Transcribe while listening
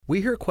We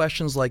hear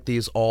questions like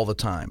these all the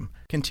time.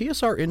 Can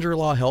TSR injury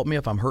law help me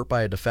if I'm hurt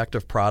by a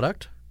defective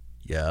product?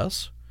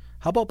 Yes.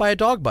 How about by a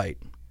dog bite?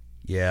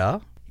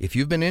 Yeah. If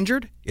you've been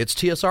injured, it's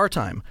TSR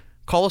time.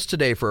 Call us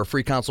today for a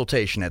free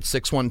consultation at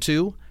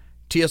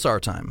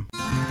 612-TSR-TIME.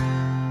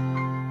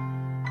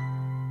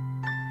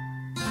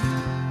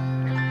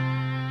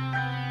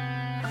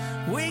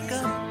 Wake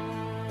up,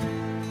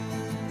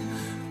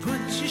 put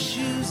your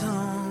shoes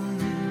on,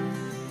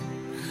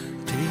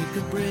 take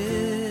a breath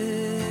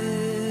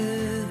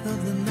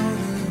of the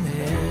northern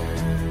air,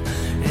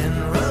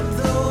 and rub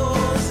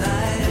those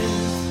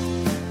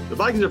eyes. The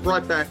Vikings have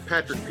brought back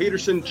Patrick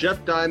Peterson.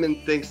 Jeff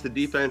Diamond thinks the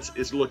defense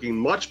is looking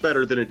much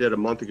better than it did a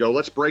month ago.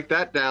 Let's break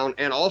that down.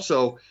 And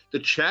also the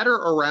chatter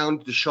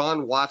around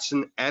Deshaun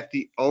Watson at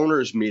the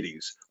owners'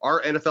 meetings.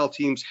 Are NFL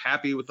teams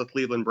happy with the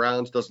Cleveland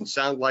Browns? Doesn't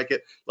sound like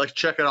it. Let's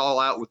check it all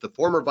out with the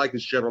former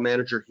Vikings general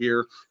manager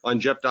here on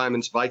Jeff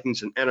Diamond's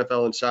Vikings and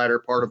NFL Insider,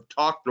 part of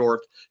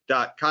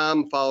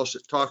TalkNorth.com. Follow us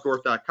at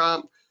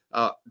TalkNorth.com.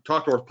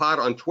 Talk North Pod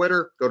on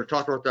Twitter. Go to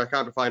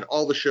TalkNorth.com to find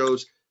all the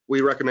shows.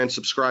 We recommend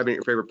subscribing to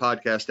your favorite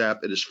podcast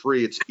app. It is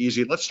free. It's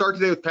easy. Let's start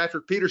today with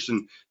Patrick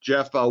Peterson.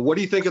 Jeff, what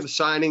do you think of the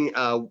signing,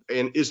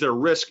 and is there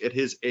risk at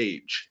his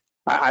age?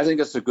 I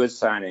think it's a good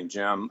signing,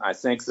 Jim. I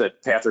think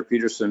that Patrick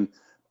Peterson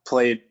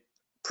played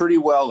pretty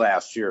well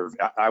last year.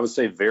 I would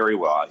say very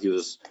well. He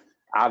was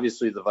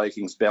obviously the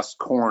Vikings' best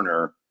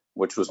corner,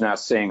 which was not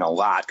saying a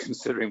lot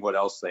considering what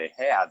else they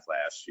had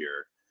last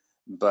year.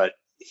 But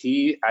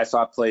he, I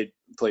thought, played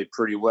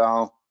pretty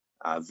well,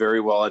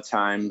 very well at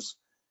times.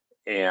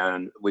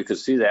 And we could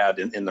see that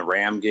in the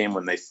Ram game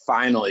when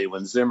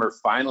Zimmer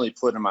finally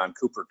put him on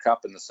Cooper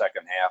Kupp in the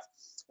second half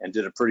and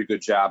did a pretty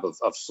good job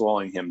of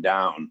slowing him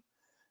down.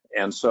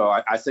 And so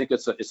I think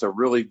it's a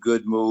really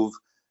good move.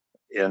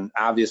 And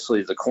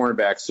obviously the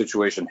cornerback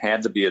situation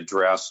had to be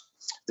addressed.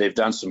 They've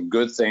done some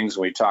good things.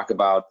 When we talk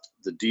about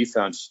the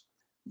defense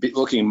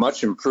looking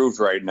much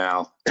improved right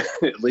now,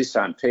 at least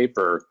on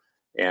paper.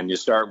 And you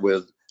start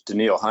with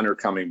Danielle Hunter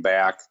coming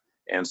back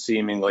and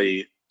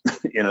seemingly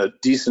in a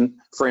decent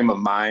frame of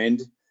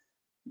mind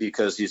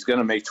because he's going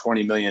to make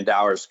 $20 million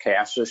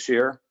cash this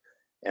year.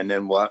 And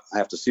then we'll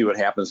have to see what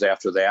happens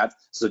after that.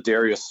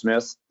 Zadarius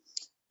Smith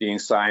being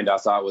signed, I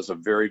thought was a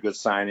very good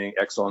signing,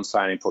 excellent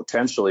signing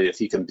potentially if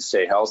he can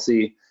stay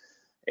healthy.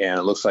 And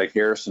it looks like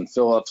Harrison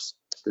Phillips,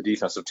 the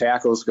defensive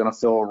tackle, is going to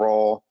fill a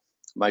role.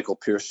 Michael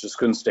Pierce just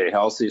couldn't stay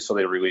healthy, so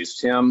they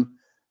released him.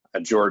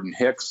 Jordan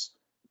Hicks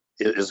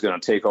is going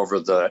to take over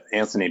the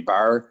Anthony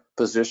Barr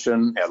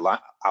position at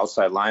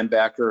outside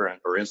linebacker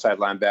or inside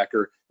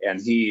linebacker,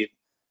 and he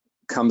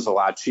comes a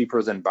lot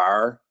cheaper than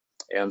Barr.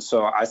 And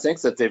so I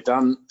think that they've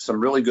done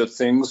some really good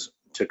things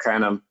to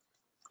kind of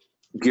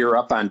gear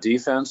up on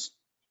defense.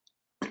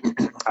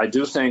 I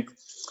do think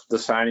the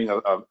signing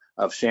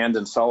of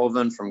Shandon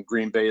Sullivan from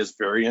Green Bay is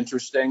very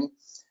interesting.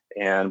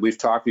 And we've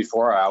talked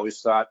before, I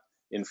always thought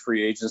in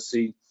free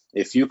agency,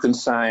 if you can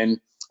sign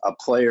a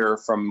player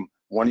from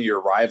one of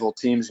your rival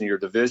teams in your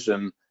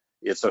division,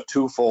 it's a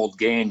twofold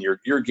gain.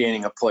 You're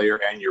gaining a player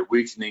and you're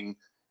weakening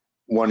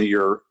one of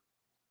your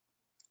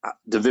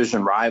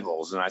division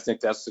rivals. And I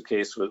think that's the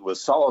case with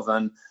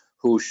Sullivan,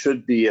 who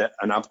should be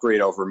an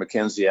upgrade over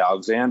Mackenzie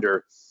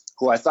Alexander,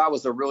 who I thought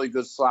was a really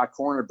good slot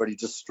corner, but he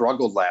just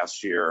struggled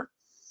last year.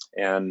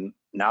 And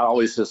not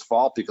always his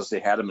fault because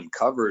they had him in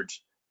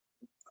coverage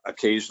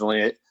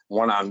occasionally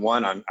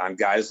one-on-one on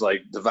guys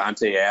like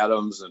Devontae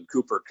Adams and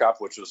Cooper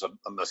Kupp, which was a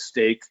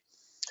mistake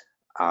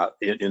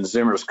in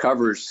Zimmer's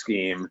coverage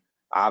scheme,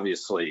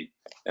 obviously.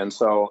 And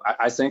so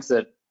I think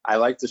that I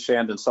like the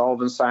Shandon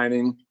Sullivan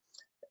signing,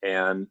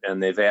 and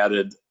they've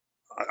added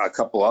a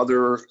couple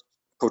other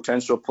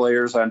potential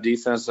players on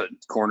defense. At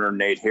corner,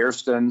 Nate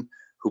Hairston,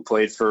 who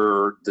played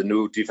for the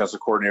new defensive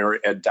coordinator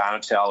Ed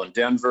Donatel in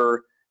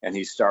Denver, and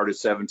he started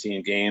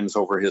 17 games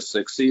over his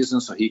 6th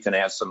season, so he can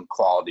add some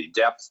quality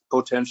depth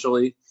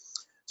potentially.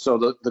 So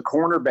the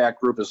cornerback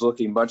group is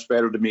looking much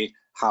better to me.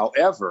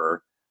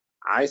 However,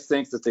 I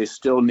think that they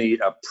still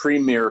need a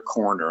premier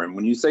corner. And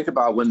when you think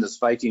about when this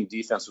Viking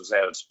defense was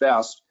at its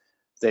best,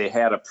 they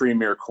had a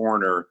premier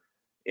corner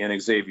in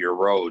Xavier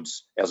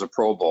Rhodes as a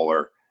Pro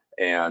Bowler.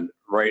 And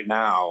right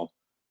now,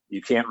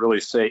 you can't really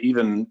say,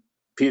 even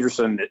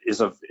Peterson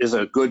is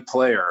a good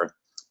player,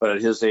 but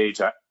at his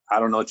age, I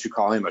don't know what you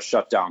call him, a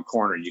shutdown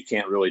corner. You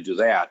can't really do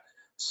that.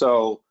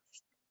 So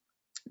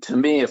to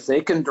me, if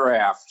they can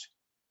draft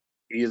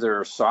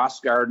either Sauce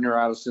Gardner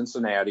out of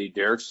Cincinnati,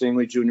 Derek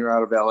Stingley Jr.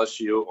 out of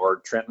LSU, or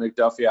Trent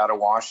McDuffie out of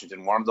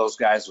Washington, one of those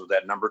guys with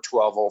that number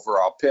 12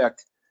 overall pick,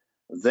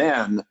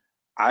 then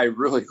I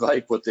really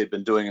like what they've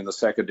been doing in the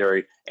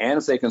secondary. And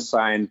if they can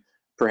sign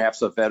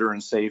perhaps a veteran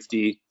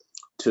safety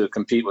to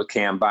compete with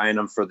Cam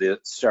Bynum for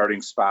the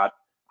starting spot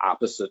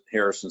opposite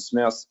Harrison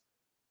Smith,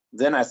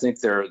 then I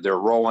think they're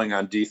rolling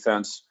on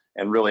defense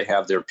and really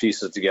have their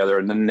pieces together.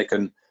 And then they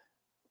can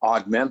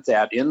augment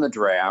that in the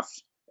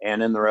draft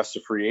and in the rest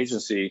of free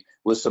agency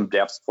with some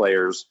depth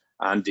players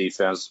on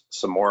defense,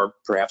 some more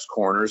perhaps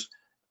corners.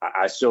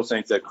 I still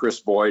think that Chris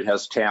Boyd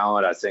has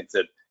talent. I think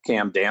that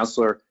Cam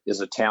Dantzler is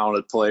a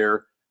talented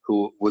player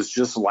who was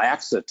just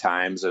lax at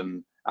times,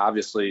 and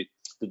obviously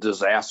the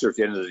disaster at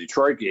the end of the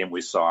Detroit game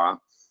we saw,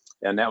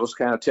 and that was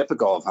kind of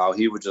typical of how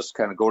he would just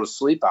kind of go to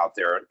sleep out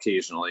there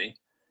occasionally,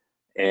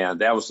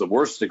 and that was the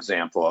worst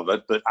example of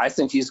it. But I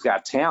think he's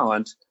got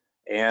talent,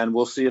 and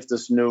we'll see if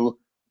this new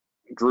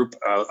group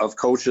of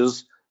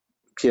coaches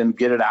can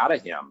get it out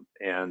of him.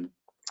 And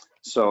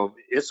so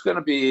it's going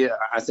to be,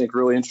 I think,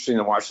 really interesting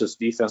to watch this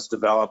defense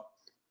develop.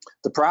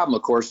 The problem,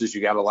 of course, is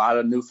you got a lot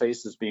of new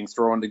faces being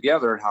thrown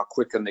together, and how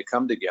quick can they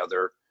come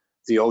together.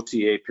 The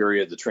OTA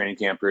period, the training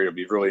camp period, will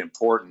be really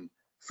important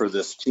for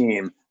this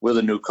team with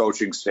a new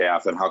coaching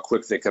staff and how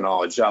quick they can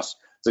all adjust.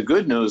 The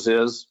good news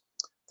is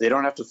they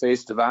don't have to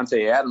face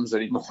Devontae Adams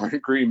anymore in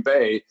Green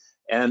Bay.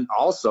 And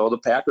also the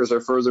Packers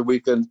are further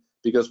weakened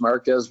because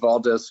Marquez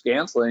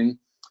Valdez-Scantling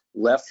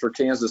left for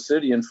Kansas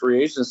City in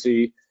free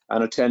agency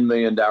on a $10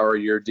 million a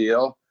year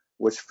deal,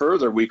 which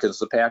further weakens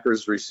the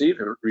Packers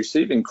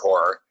receiving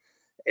core.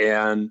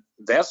 And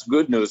that's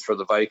good news for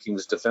the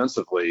Vikings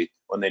defensively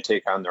when they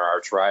take on their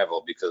arch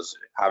rival, because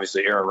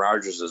obviously Aaron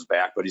Rodgers is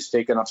back, but he's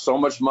taken up so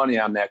much money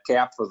on that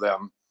cap for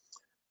them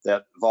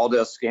that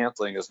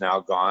Valdez-Scantling is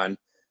now gone.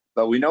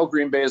 But we know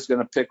Green Bay is going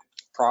to pick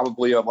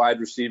probably a wide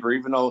receiver,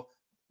 even though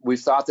we've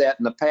thought that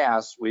in the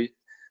past.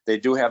 They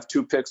do have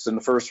 2 picks in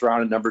the first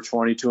round at number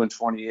 22 and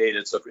 28.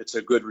 It's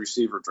a good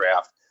receiver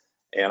draft,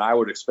 and I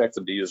would expect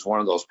them to use one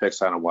of those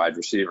picks on a wide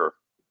receiver.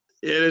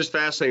 It is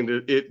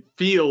fascinating. It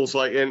feels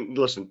like, and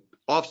listen,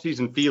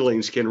 off-season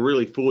feelings can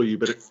really fool you,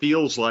 but it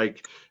feels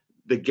like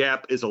the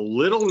gap is a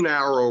little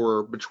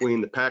narrower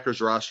between the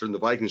Packers roster and the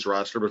Vikings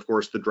roster. But of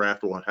course, the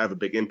draft will have a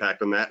big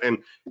impact on that. And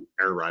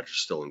Aaron Rodgers is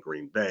still in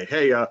Green Bay.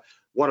 Hey,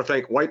 want to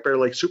thank White Bear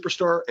Lake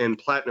Superstore and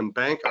Platinum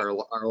Bank, our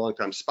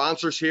longtime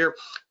sponsors here.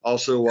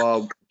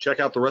 Also,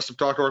 check out the rest of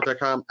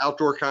TalkNorth.com,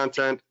 outdoor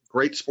content,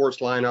 great sports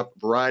lineup,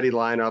 variety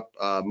lineup.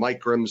 Mike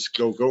Grimm's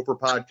Go Gopher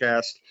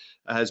podcast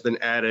has been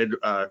added.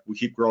 We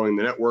keep growing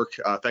the network.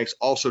 Thanks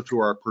also to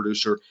our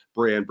producer,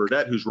 Brianne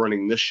Burdett, who's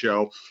running this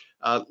show.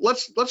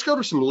 Let's go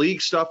to some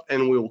league stuff,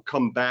 and we'll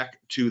come back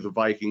to the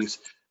Vikings.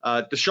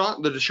 The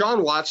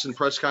Deshaun Watson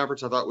press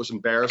conference I thought was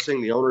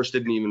embarrassing. The owners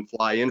didn't even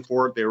fly in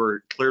for it. They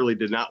clearly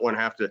did not want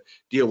to have to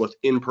deal with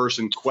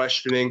in-person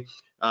questioning.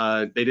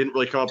 They didn't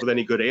really come up with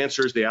any good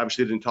answers. They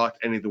obviously didn't talk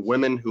to any of the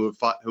women who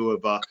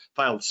have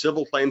filed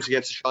civil claims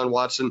against Deshaun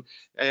Watson.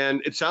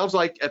 And it sounds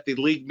like at the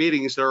league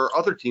meetings there are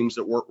other teams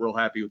that weren't real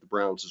happy with the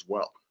Browns as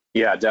well.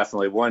 Yeah,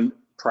 definitely. One,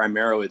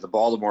 primarily the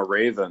Baltimore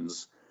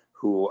Ravens,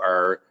 who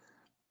are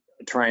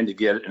trying to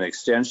get an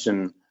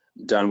extension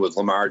done with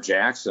Lamar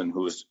Jackson,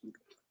 who's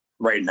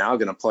right now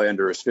going to play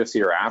under his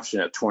 5th-year option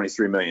at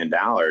 $23 million.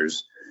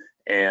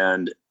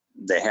 And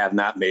they have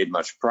not made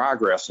much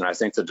progress. And I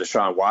think the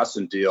Deshaun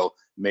Watson deal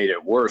made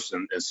it worse.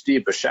 And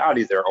Steve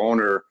Bisciotti, their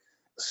owner,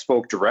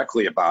 spoke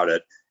directly about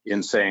it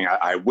in saying,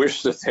 I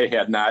wish that they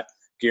had not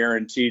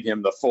guaranteed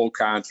him the full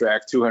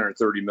contract,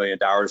 $230 million,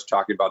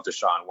 talking about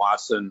Deshaun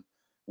Watson.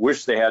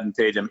 Wish they hadn't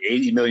paid him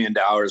 $80 million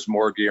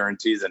more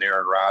guarantee than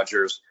Aaron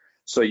Rodgers.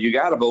 So you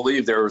got to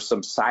believe there were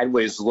some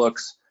sideways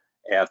looks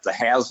at the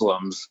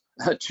Haslams,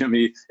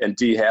 Jimmy and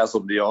Dee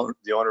Haslam, the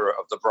owner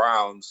of the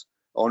Browns,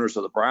 owners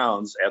of the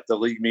Browns, at the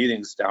league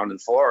meetings down in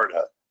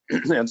Florida.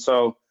 And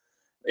so,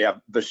 yeah,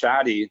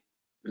 Bisciotti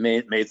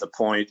made the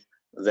point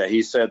that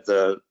he said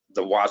the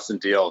Watson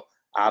deal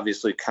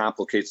obviously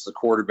complicates the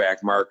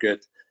quarterback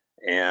market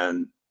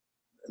and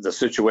the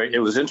situation. It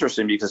was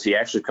interesting because he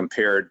actually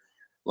compared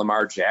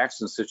Lamar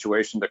Jackson's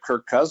situation to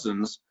Kirk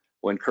Cousins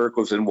when Kirk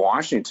was in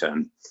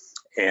Washington.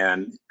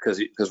 And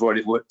because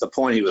what the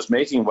point he was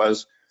making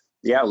was,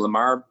 yeah,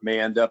 Lamar may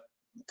end up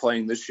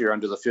playing this year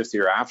under the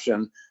 5th-year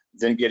option,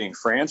 then getting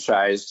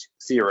franchised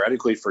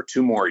theoretically for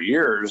 2 more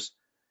years,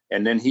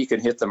 and then he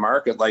can hit the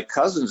market like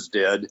Cousins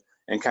did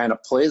and kind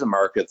of play the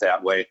market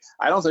that way.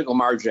 I don't think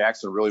Lamar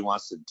Jackson really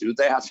wants to do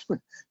that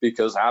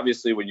because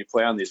obviously when you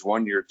play on these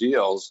 1-year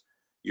deals,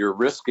 you're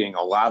risking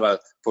a lot of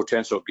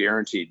potential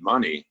guaranteed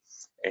money.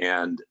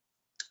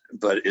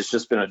 But it's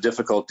just been a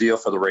difficult deal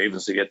for the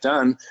Ravens to get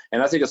done.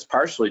 And I think it's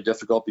partially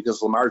difficult because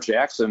Lamar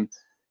Jackson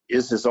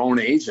is his own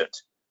agent.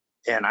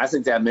 And I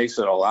think that makes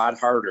it a lot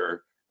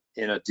harder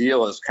in a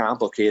deal as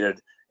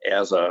complicated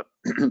as a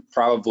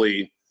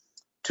probably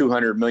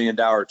 $200 million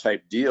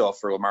type deal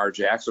for Lamar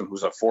Jackson,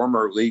 who's a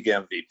former league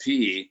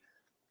MVP.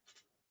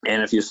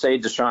 And if you say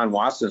Deshaun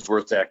Watson's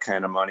worth that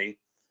kind of money,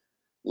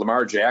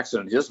 Lamar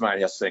Jackson in his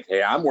mind has to think,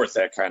 hey, I'm worth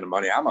that kind of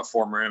money. I'm a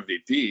former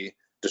MVP.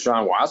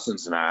 Deshaun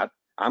Watson's not.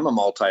 I'm a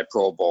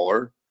multi-Pro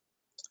Bowler.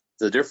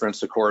 The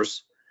difference, of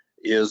course,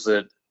 is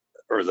that,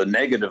 or the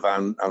negative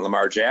on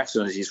Lamar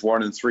Jackson is he's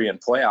 1-3 in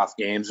playoff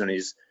games, and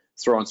he's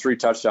throwing 3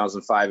 touchdowns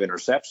and 5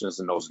 interceptions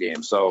in those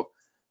games. So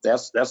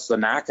that's the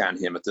knock on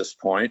him at this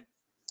point.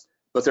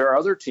 But there are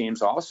other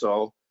teams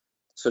also,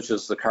 such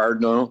as the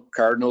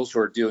Cardinals, who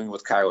are dealing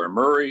with Kyler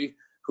Murray,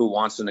 who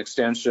wants an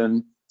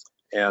extension,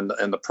 and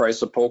the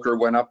price of poker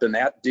went up in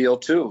that deal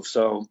too.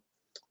 So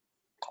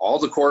all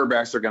the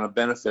quarterbacks are going to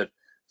benefit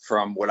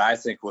from what I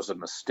think was a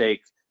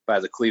mistake by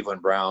the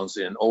Cleveland Browns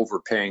in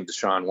overpaying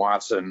Deshaun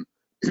Watson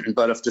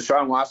But if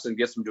Deshaun Watson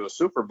gets them to a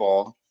Super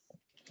Bowl,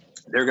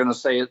 they're going to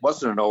say it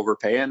wasn't an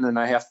overpay, and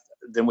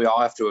then we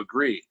all have to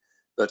agree.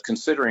 But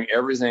considering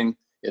everything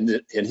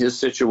in his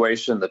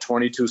situation, the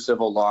 22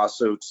 civil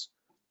lawsuits,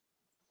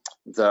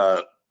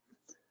 the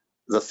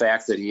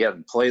fact that he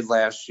hadn't played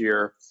last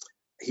year,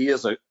 he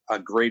is a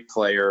great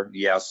player,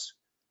 yes,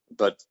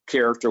 but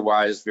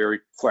character-wise, very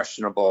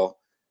questionable.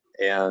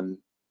 And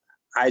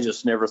I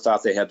just never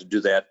thought they had to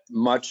do that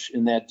much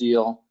in that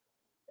deal.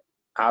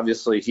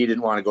 Obviously, he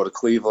didn't want to go to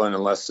Cleveland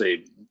unless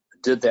they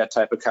did that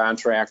type of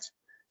contract.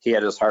 He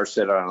had his heart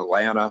set on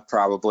Atlanta,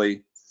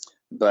 probably.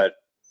 But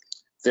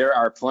there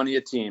are plenty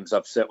of teams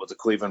upset with the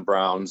Cleveland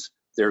Browns.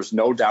 There's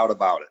no doubt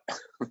about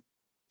it.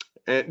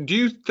 And do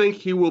you think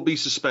he will be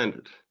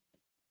suspended?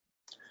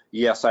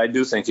 Yes, I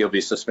do think he'll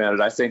be suspended.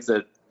 I think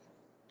that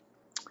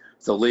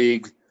the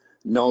league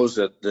knows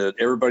that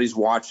everybody's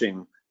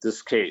watching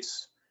this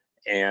case.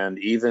 And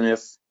even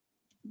if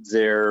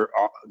the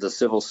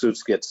civil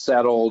suits get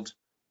settled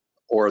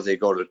or they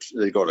go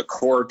to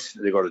court,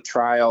 they go to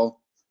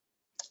trial,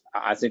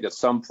 I think at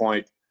some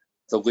point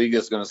the league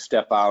is going to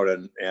step out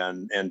and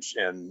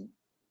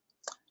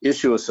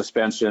issue a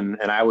suspension.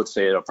 And I would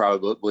say it'll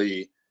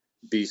probably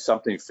be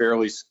something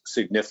fairly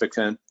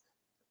significant,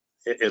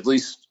 at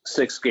least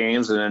 6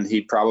 games, and then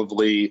he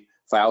probably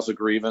files a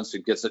grievance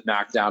and gets it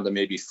knocked down to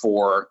maybe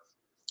 4,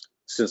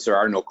 since there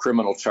are no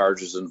criminal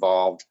charges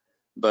involved.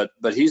 But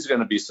he's going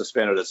to be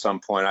suspended at some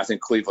point. I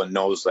think Cleveland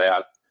knows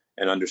that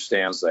and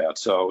understands that.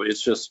 So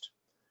it's just,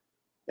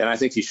 and I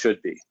think he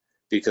should be,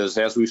 because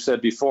as we've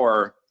said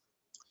before,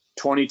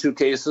 22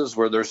 cases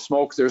where there's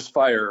smoke, there's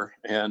fire.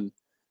 And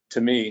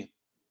to me,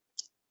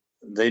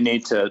 they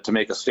need to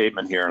make a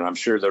statement here. And I'm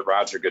sure that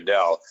Roger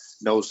Goodell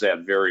knows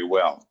that very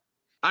well.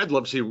 I'd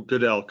love to see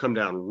Goodell come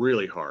down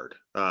really hard.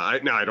 I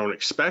don't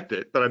expect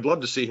it, but I'd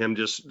love to see him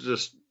just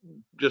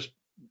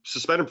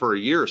suspend him for a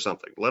year or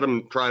something. Let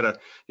him try to,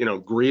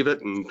 grieve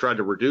it and try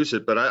to reduce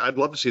it. But I'd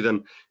love to see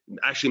them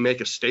actually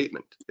make a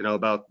statement,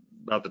 about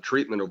the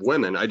treatment of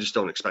women. I just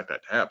don't expect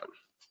that to happen.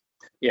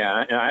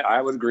 Yeah, and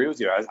I would agree with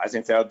you. I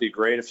think that would be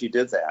great if he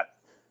did that.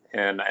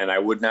 And I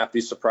would not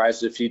be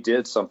surprised if he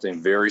did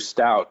something very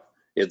stout,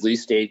 at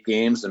least 8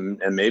 games and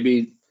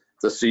maybe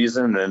the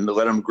season, and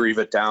let him grieve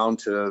it down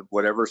to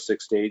whatever,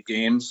 6 to 8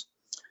 games.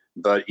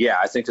 But yeah,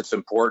 I think it's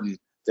important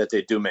that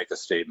they do make a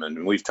statement.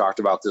 And we've talked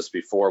about this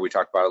before. We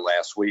talked about it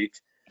last week,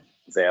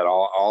 that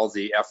all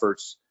the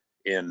efforts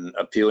in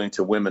appealing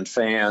to women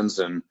fans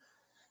and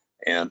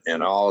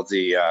all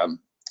the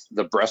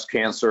breast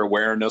cancer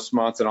awareness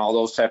month and all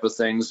those type of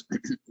things,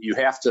 you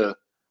have to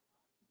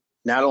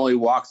not only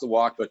walk the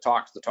walk, but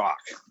talk the talk.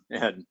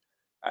 And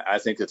I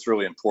think it's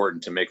really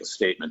important to make a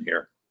statement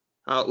here.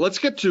 Let's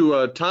get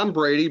to Tom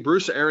Brady.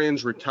 Bruce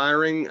Arians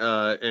retiring,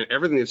 and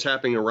everything that's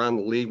happening around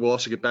the league. We'll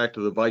also get back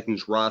to the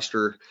Vikings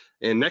roster.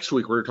 And next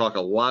week, we're going to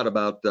talk a lot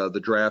about the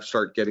draft,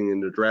 start getting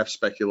into draft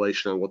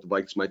speculation on what the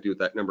Vikings might do with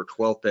that number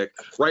 12 pick.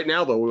 Right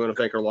now, though, we want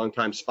to thank our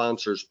longtime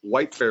sponsors,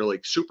 White Bear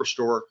Lake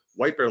Superstore,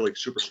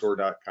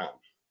 whitebearlakesuperstore.com.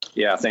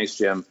 Yeah, thanks,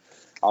 Jim.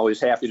 Always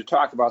happy to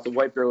talk about the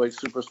White Bear Lake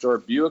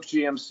Superstore, Buick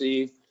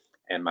GMC,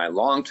 and my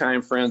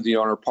longtime friend, the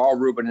owner, Paul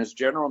Rubin, his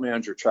general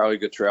manager, Charlie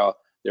Guttrell.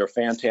 They're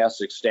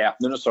fantastic staff.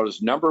 Minnesota's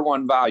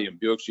 #1 volume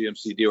Buick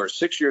GMC dealer,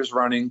 6 years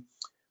running,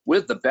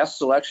 with the best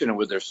selection and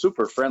with their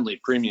super friendly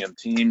premium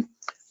team.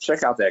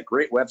 Check out that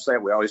great website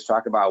we always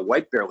talk about,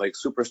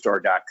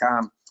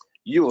 whitebearlakesuperstore.com.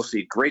 You will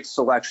see great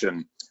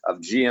selection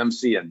of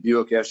GMC and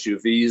Buick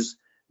SUVs,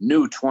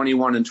 new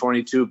 21 and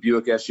 22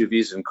 Buick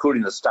SUVs,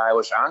 including the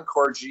stylish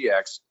Encore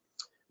GX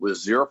with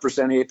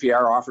 0%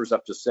 APR offers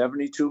up to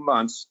 72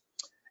 months,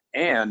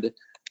 and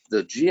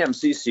the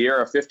GMC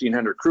Sierra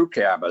 1500 Crew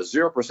Cab, a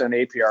 0%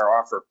 APR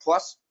offer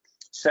plus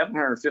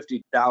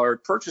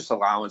 $750 purchase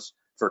allowance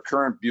for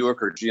current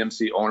Buick or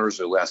GMC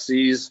owners or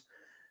lessees.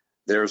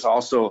 There's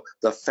also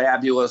the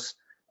fabulous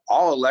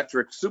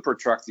all-electric super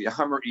truck, the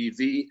Hummer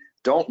EV.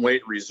 Don't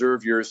wait,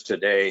 reserve yours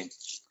today.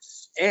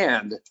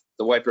 And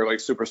the White Bear Lake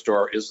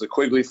Superstore is the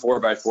Quigley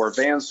 4x4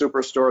 van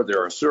superstore.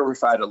 They're a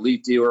certified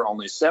elite dealer.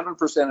 Only 7%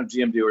 of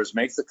GM dealers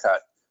make the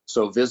cut.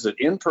 So visit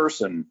in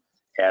person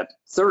at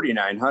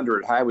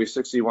 3900 Highway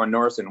 61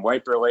 North in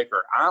White Bear Lake,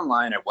 or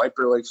online at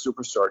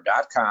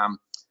whitebearlakesuperstore.com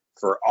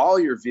for all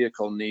your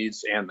vehicle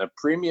needs and the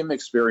premium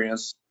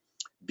experience.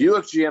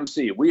 Buick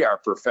GMC, we are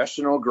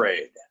professional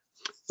grade.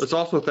 Let's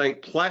also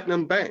thank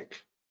Platinum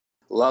Bank.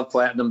 Love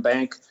Platinum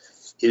Bank.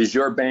 Is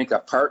your bank a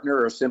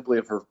partner or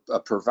simply a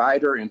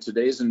provider? In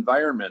today's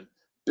environment,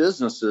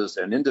 businesses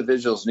and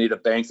individuals need a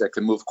bank that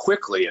can move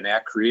quickly and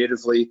act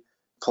creatively.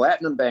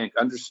 Platinum Bank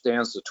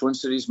understands the Twin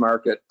Cities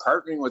market,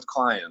 partnering with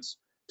clients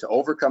to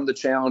overcome the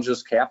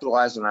challenges,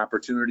 capitalize on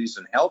opportunities,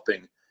 and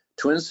helping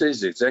Twin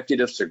Cities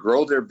executives to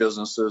grow their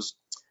businesses.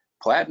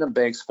 Platinum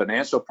Bank's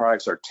financial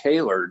products are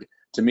tailored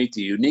to meet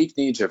the unique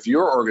needs of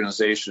your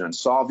organization and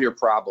solve your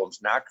problems,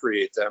 not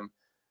create them.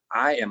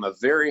 I am a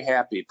very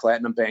happy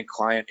Platinum Bank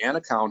client and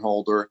account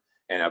holder,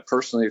 and have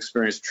personally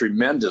experienced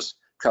tremendous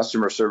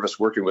customer service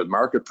working with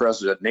Market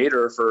President Nate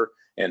Erfer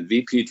and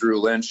VP Drew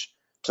Lynch.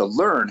 To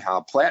learn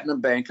how Platinum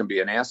Bank can be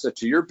an asset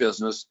to your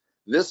business,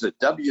 visit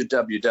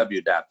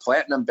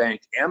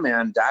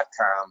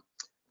www.platinumbankmn.com.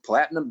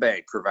 Platinum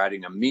Bank,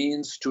 providing a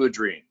means to a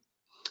dream.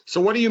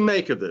 So what do you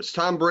make of this?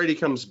 Tom Brady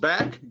comes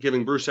back,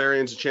 giving Bruce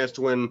Arians a chance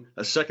to win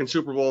a second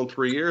Super Bowl in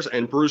 3 years,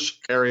 and Bruce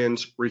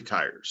Arians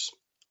retires.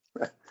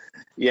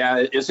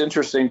 Yeah, it's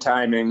interesting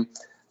timing.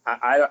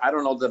 I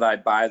don't know that I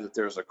buy that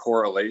there's a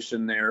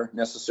correlation there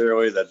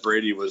necessarily, that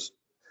Brady was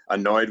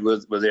annoyed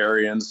with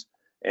Arians.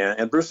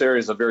 And Bruce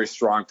Arians is a very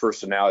strong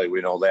personality,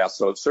 we know that.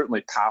 So it's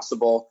certainly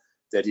possible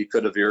that he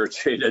could have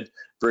irritated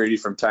Brady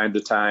from time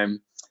to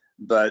time.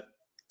 But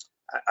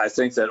I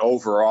think that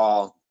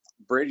overall,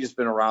 Brady's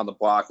been around the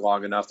block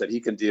long enough that he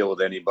can deal with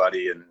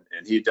anybody. And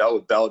he dealt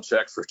with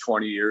Belichick for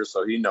 20 years,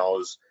 so he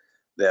knows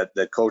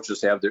that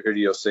coaches have their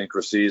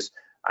idiosyncrasies.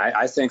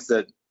 I think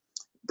that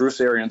Bruce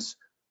Arians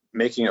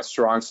making a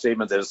strong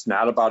statement that it's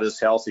not about his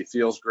health, he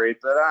feels great.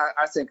 But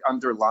I think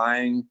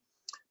underlying,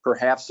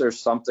 perhaps there's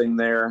something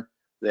there,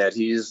 that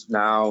he's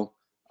now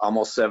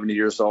almost 70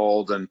 years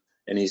old and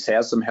he's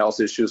had some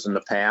health issues in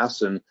the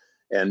past, and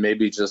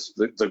maybe just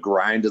the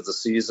grind of the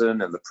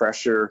season and the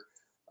pressure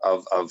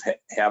of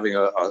having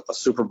a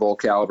Super Bowl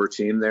caliber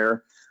team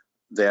there,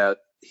 that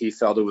he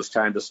felt it was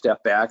time to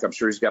step back. I'm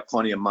sure he's got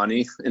plenty of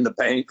money in the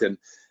bank.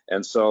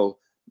 And so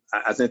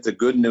I think the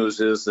good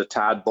news is that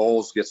Todd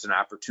Bowles gets an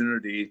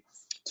opportunity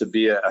to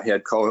be a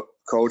head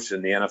coach,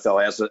 and the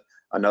NFL has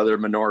another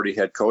minority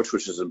head coach,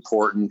 which is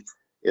important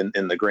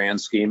in the grand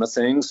scheme of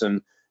things.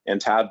 And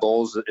Todd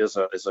Bowles is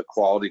a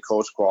quality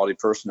coach, quality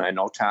person. I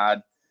know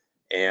Todd,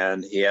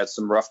 and he had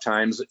some rough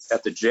times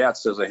at the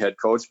Jets as a head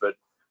coach, but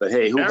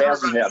hey, who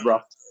hasn't had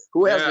rough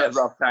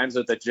times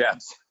at the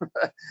Jets?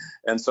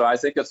 And so I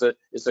think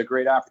it's a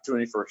great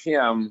opportunity for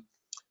him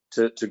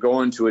to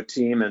go into a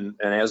team, and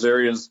as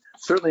Arians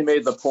certainly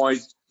made the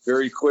point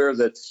very clear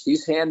that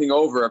he's handing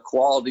over a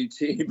quality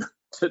team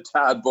to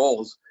Todd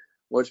Bowles,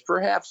 which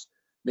perhaps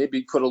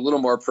maybe put a little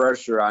more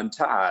pressure on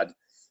Todd.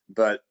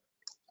 But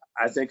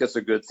I think it's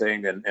a good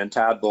thing, and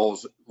Todd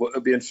Bowles, it'll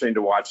be interesting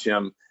to watch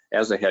him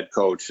as a head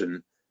coach,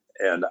 and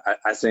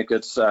I think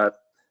it's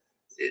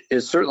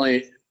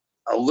certainly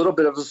a little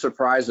bit of a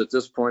surprise at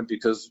this point,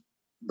 because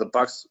the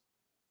Bucs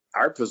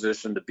are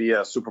positioned to be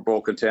a Super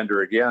Bowl contender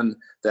again,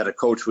 that a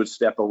coach would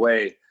step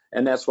away,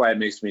 and that's why it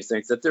makes me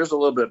think that there's a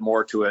little bit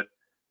more to it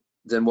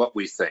than what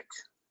we think.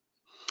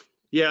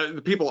 Yeah,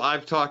 the people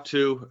I've talked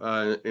to,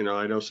 I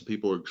know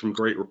some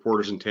great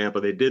reporters in Tampa.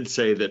 They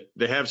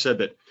have said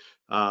that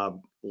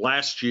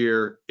last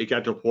year it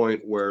got to a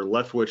point where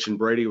Leftwich and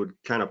Brady would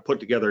kind of put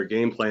together a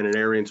game plan, and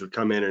Arians would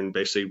come in and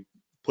basically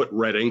put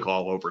red ink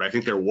all over it. I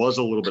think there was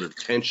a little bit of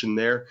tension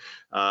there.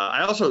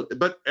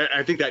 But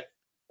I think that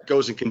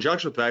goes in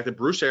conjunction with the fact that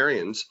Bruce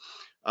Arians,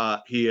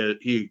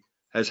 he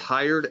has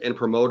hired and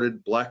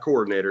promoted black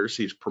coordinators.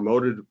 He's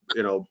promoted,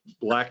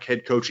 black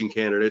head coaching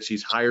candidates.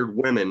 He's hired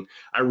women.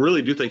 I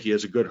really do think he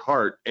has a good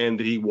heart, and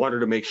he wanted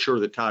to make sure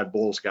that Todd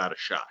Bowles got a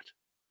shot.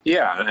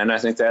 Yeah, and I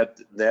think that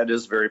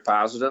is very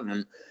positive,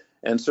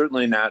 and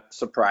certainly not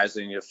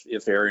surprising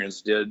if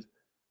Arians did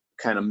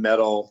kind of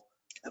meddle,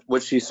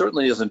 which he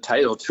certainly is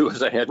entitled to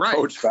as a head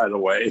coach, by the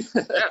way.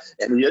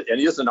 and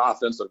he is an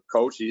offensive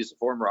coach. He's a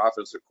former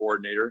offensive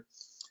coordinator,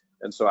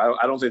 and so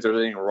I don't think there's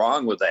anything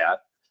wrong with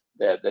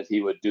that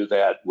he would do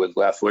that with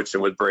Leftwich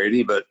and with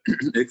Brady, but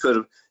it could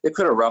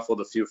have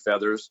ruffled a few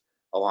feathers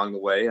along the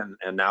way,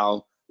 and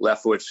now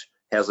Leftwich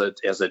has a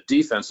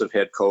defensive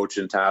head coach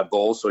in Todd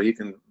Bowles, so he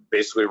can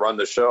basically run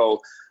the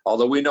show,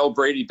 although we know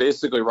Brady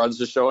basically runs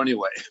the show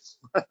anyway.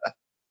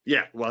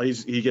 Yeah, well,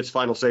 he gets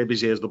final say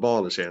because he has the ball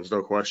in his hands,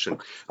 no question.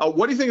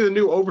 What do you think of the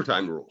new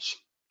overtime rules?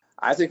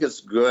 I think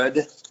it's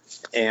good,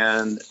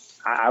 and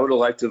I would have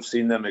liked to have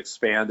seen them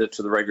expand it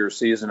to the regular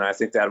season. I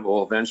think that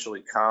will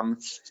eventually come.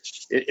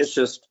 It's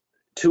just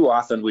too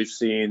often we've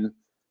seen,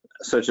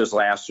 such as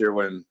last year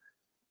when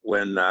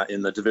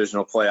in the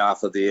divisional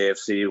playoff of the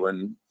AFC,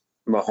 when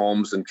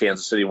Mahomes and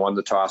Kansas City won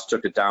the toss,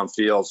 took it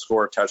downfield,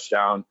 scored a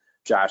touchdown,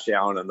 Josh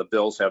Allen, and the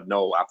Bills have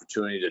no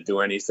opportunity to do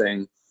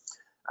anything.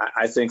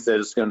 I think that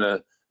it's going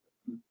to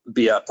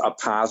be a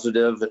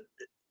positive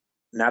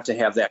not to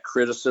have that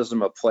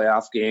criticism of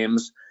playoff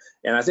games.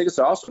 And I think it's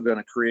also going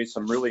to create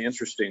some really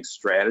interesting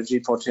strategy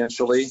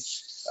potentially,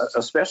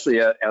 especially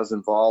as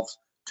involves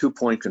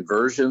 2-point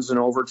conversions in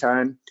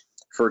overtime.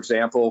 For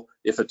example,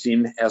 if a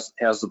team has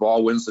the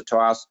ball, wins the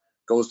toss,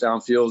 goes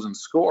downfield and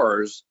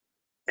scores,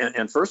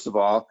 and first of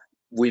all,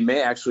 we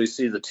may actually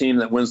see the team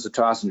that wins the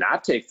toss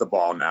not take the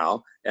ball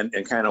now and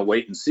kind of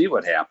wait and see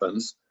what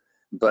happens.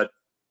 But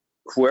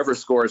whoever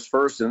scores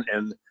first,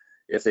 and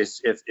if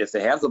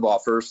they have the ball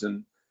first,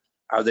 and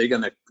are they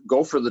going to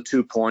go for the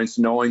 2 points,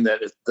 knowing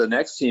that if the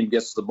next team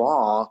gets the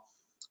ball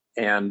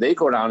and they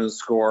go down and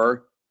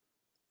score,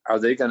 are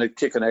they going to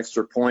kick an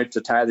extra point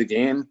to tie the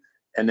game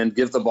and then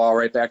give the ball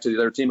right back to the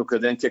other team who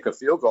could then kick a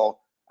field goal?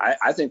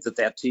 I think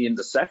that team,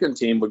 the second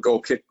team, would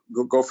go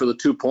for the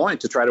 2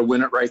 point to try to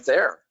win it right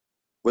there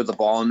with the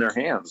ball in their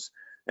hands.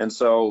 And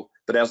so,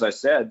 but as I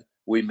said,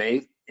 we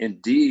may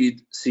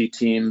indeed see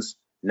teams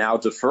now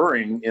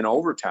deferring in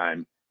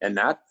overtime. and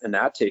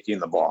not taking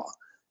the ball,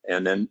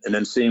 and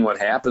then seeing what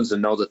happens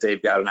and know that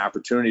they've got an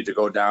opportunity to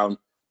go down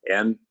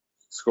and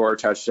score a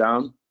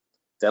touchdown.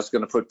 That's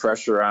going to put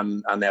pressure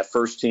on that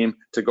first team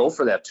to go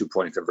for that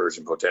 2-point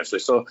conversion potentially.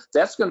 So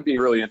that's going to be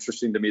really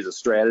interesting to me, the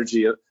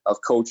strategy of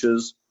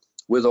coaches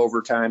with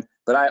overtime.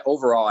 But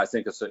overall, I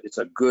think it's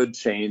a good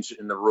change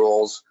in the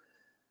rules.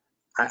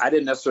 I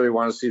didn't necessarily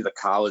want to see the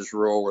college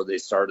rule where they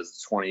start at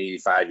the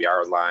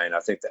 25-yard line. I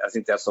think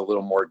that's a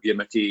little more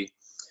gimmicky.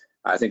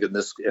 I think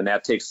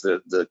that takes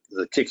the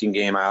kicking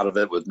game out of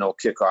it with no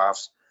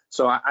kickoffs.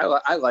 So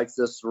I like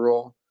this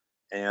rule.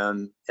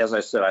 And as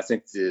I said, I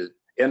think the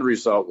end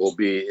result will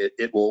be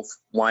it will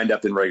wind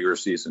up in regular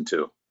season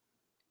too.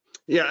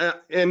 Yeah,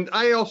 and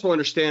I also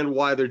understand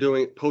why they're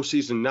doing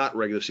postseason, not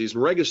regular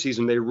season. Regular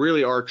season, they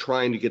really are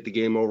trying to get the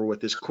game over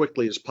with as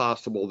quickly as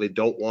possible. They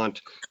don't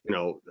want,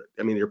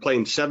 you're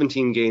playing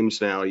 17 games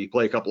now. You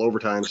play a couple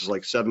overtimes, it's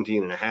like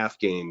 17 and a half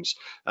games.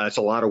 It's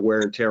a lot of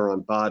wear and tear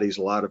on bodies,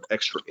 a lot of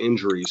extra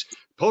injuries.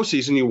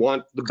 Postseason, you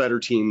want the better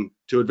team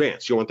to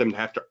advance. You want them to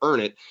have to earn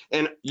it.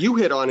 And you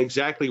hit on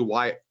exactly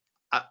why,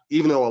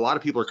 even though a lot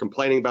of people are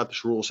complaining about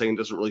this rule, saying it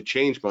doesn't really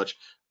change much,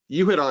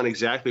 you hit on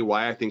exactly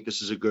why I think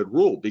this is a good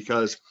rule,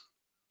 because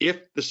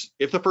if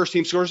the first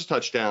team scores a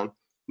touchdown,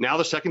 now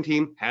the second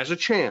team has a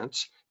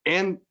chance,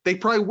 and they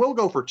probably will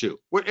go for 2.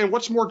 And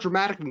what's more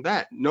dramatic than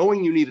that?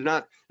 Knowing you need to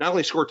not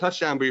only score a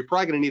touchdown, but you're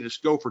probably going to need to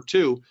go for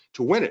 2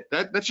 to win it.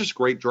 That's just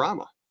great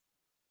drama.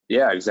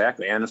 Yeah,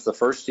 exactly. And if the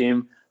first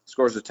team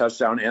scores a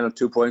touchdown and a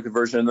 2-point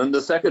conversion, then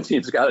the second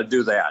team's got to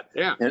do that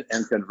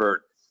and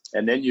convert.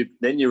 And then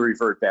you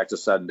revert back to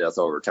sudden death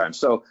overtime.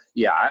 So,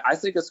 yeah, I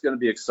think it's going to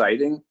be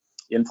exciting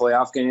in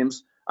playoff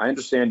games. I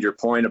understand your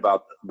point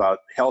about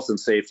health and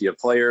safety of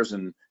players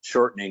and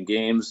shortening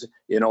games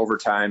in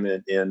overtime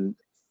in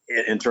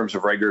terms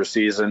of regular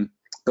season,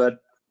 but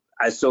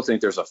I still think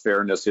there's a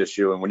fairness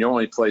issue. And when you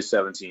only play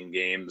 17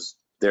 games,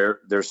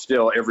 there's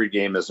still, every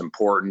game is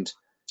important,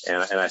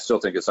 and I still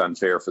think it's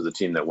unfair for the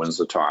team that wins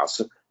the toss,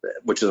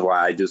 which is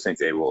why I do think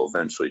they will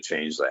eventually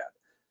change that.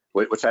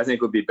 Which I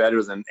think would be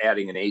better than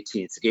adding an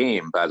 18th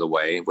game, by the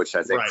way, which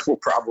I think will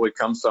probably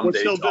come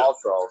someday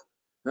also.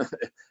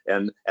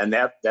 and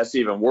that's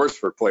even worse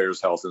for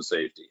players' health and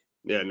safety.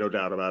 Yeah, no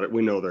doubt about it.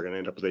 We know they're going to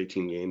end up with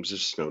 18 games.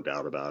 There's just no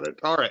doubt about it.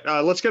 All right,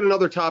 let's get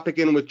another topic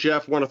in with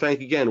Jeff. Want to thank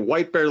again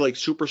White Bear Lake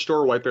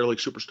Superstore,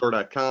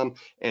 whitebearlakesuperstore.com,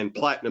 and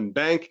Platinum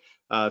Bank.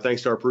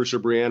 Thanks to our producer,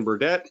 Brianne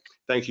Burdett.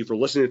 Thank you for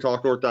listening to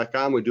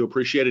TalkNorth.com. We do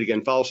appreciate it.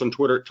 Again, follow us on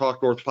Twitter at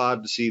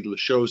TalkNorthPod to see the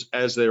shows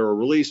as they are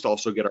released.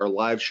 Also get our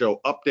live show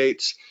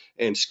updates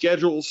and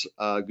schedules.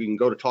 You can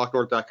go to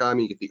TalkNorth.com.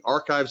 You get the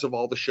archives of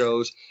all the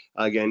shows.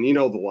 Again, you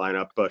know the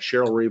lineup.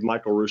 Cheryl Reeve,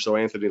 Michael Russo,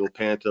 Anthony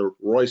LaPanta,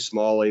 Roy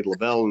Smalley,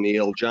 Lavelle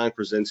Neal, John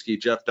Krasinski,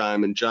 Jeff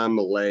Diamond, John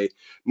Millay,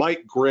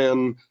 Mike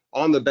Grimm.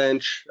 On the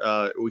bench,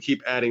 we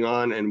keep adding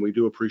on, and we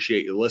do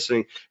appreciate you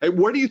listening. Hey,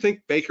 where do you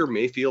think Baker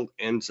Mayfield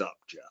ends up,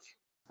 Jeff?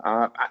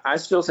 I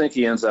still think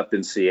he ends up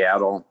in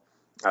Seattle.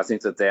 I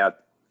think that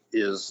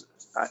is,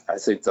 I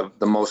think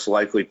the most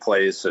likely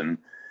place, and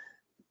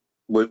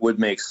would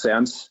make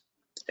sense.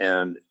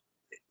 And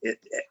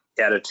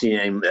at a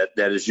team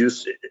that is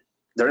used,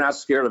 they're not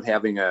scared of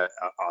having a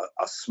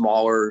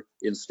smaller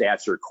in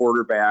stature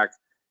quarterback,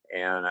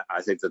 and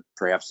I think that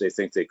perhaps they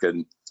think they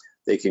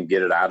can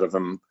get it out of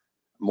him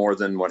more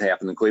than what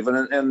happened in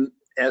Cleveland. And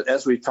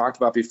as we talked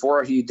about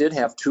before, he did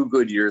have 2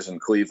 good years in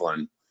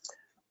Cleveland,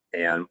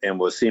 and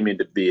was seeming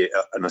to be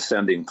an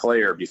ascending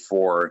player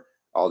before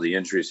all the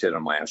injuries hit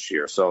him last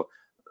year. So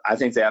I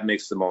think that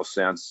makes the most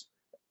sense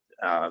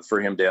for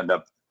him to end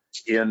up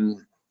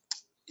in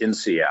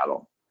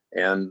Seattle.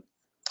 And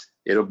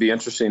it'll be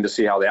interesting to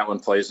see how that one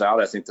plays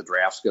out. I think the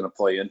draft's going to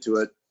play into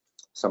it.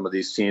 Some of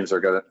these teams are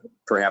going to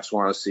perhaps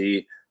want to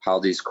see how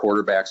these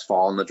quarterbacks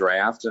fall in the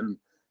draft, and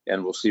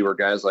we'll see where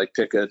guys like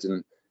Pickett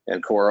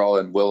and Corral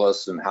and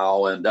Willis and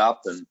Howell end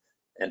up, and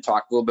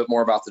talk a little bit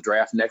more about the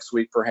draft next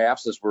week,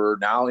 perhaps, as we're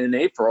now in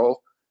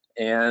April,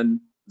 and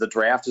the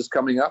draft is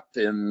coming up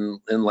in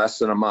less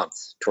than a month,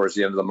 towards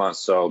the end of the month.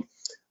 So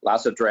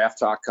lots of draft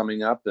talk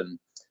coming up, and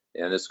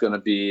it's going to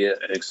be an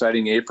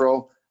exciting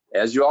April.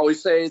 As you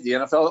always say, the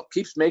NFL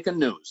keeps making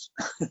news.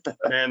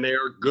 And they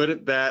are good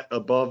at that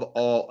above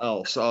all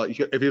else.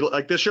 If you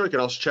like this show, you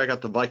can also check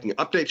out the Viking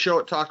Update Show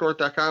at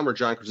TalkNorth.com, where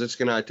John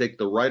Krasinski and I take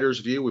the writer's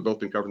view. We've both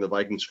been covering the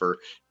Vikings for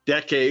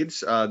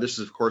decades. This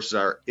is, of course,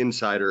 our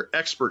insider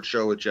expert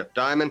show with Jeff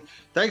Diamond.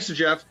 Thanks to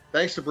Jeff.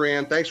 Thanks to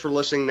Brianne. Thanks for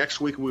listening.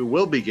 Next week, we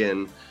will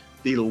begin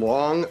the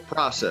long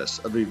process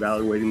of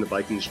evaluating the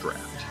Vikings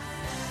draft.